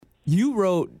You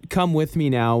wrote Come With Me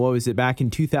Now, what was it, back in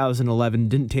 2011,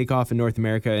 didn't take off in North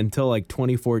America until like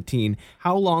 2014.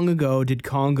 How long ago did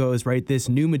KONGOS write this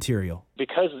new material?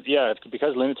 Because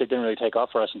Lunatic didn't really take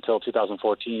off for us until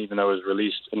 2014, even though it was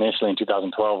released initially in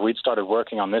 2012. We'd started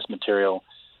working on this material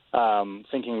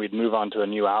thinking we'd move on to a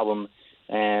new album,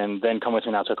 and then Come With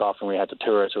Me Now took off and we had to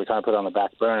tour it, so we kind of put it on the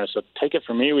back burner. So Take It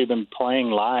From Me, we've been playing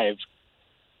live,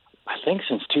 I think,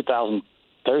 since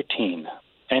 2013.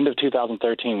 End of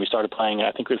 2013, we started playing.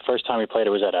 I think the first time we played it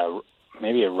was at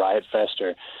maybe a Riot Fest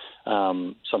or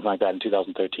something like that in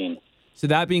 2013. So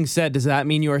that being said, does that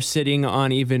mean you are sitting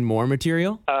on even more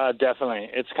material?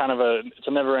 Definitely. It's kind of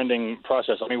a never-ending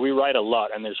process. I mean, we write a lot,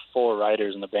 and there's 4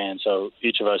 writers in the band, so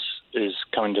each of us is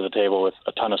coming to the table with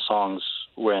a ton of songs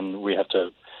when we have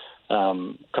to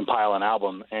compile an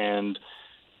album, and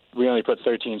we only put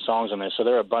 13 songs on this, so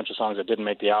there are a bunch of songs that didn't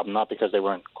make the album, not because they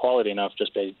weren't quality enough,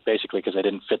 just basically because they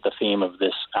didn't fit the theme of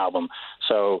this album.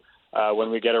 So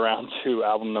when we get around to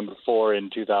album number 4 in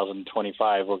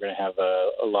 2025, we're going to have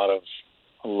a lot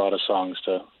of songs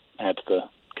to add to the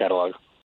catalog.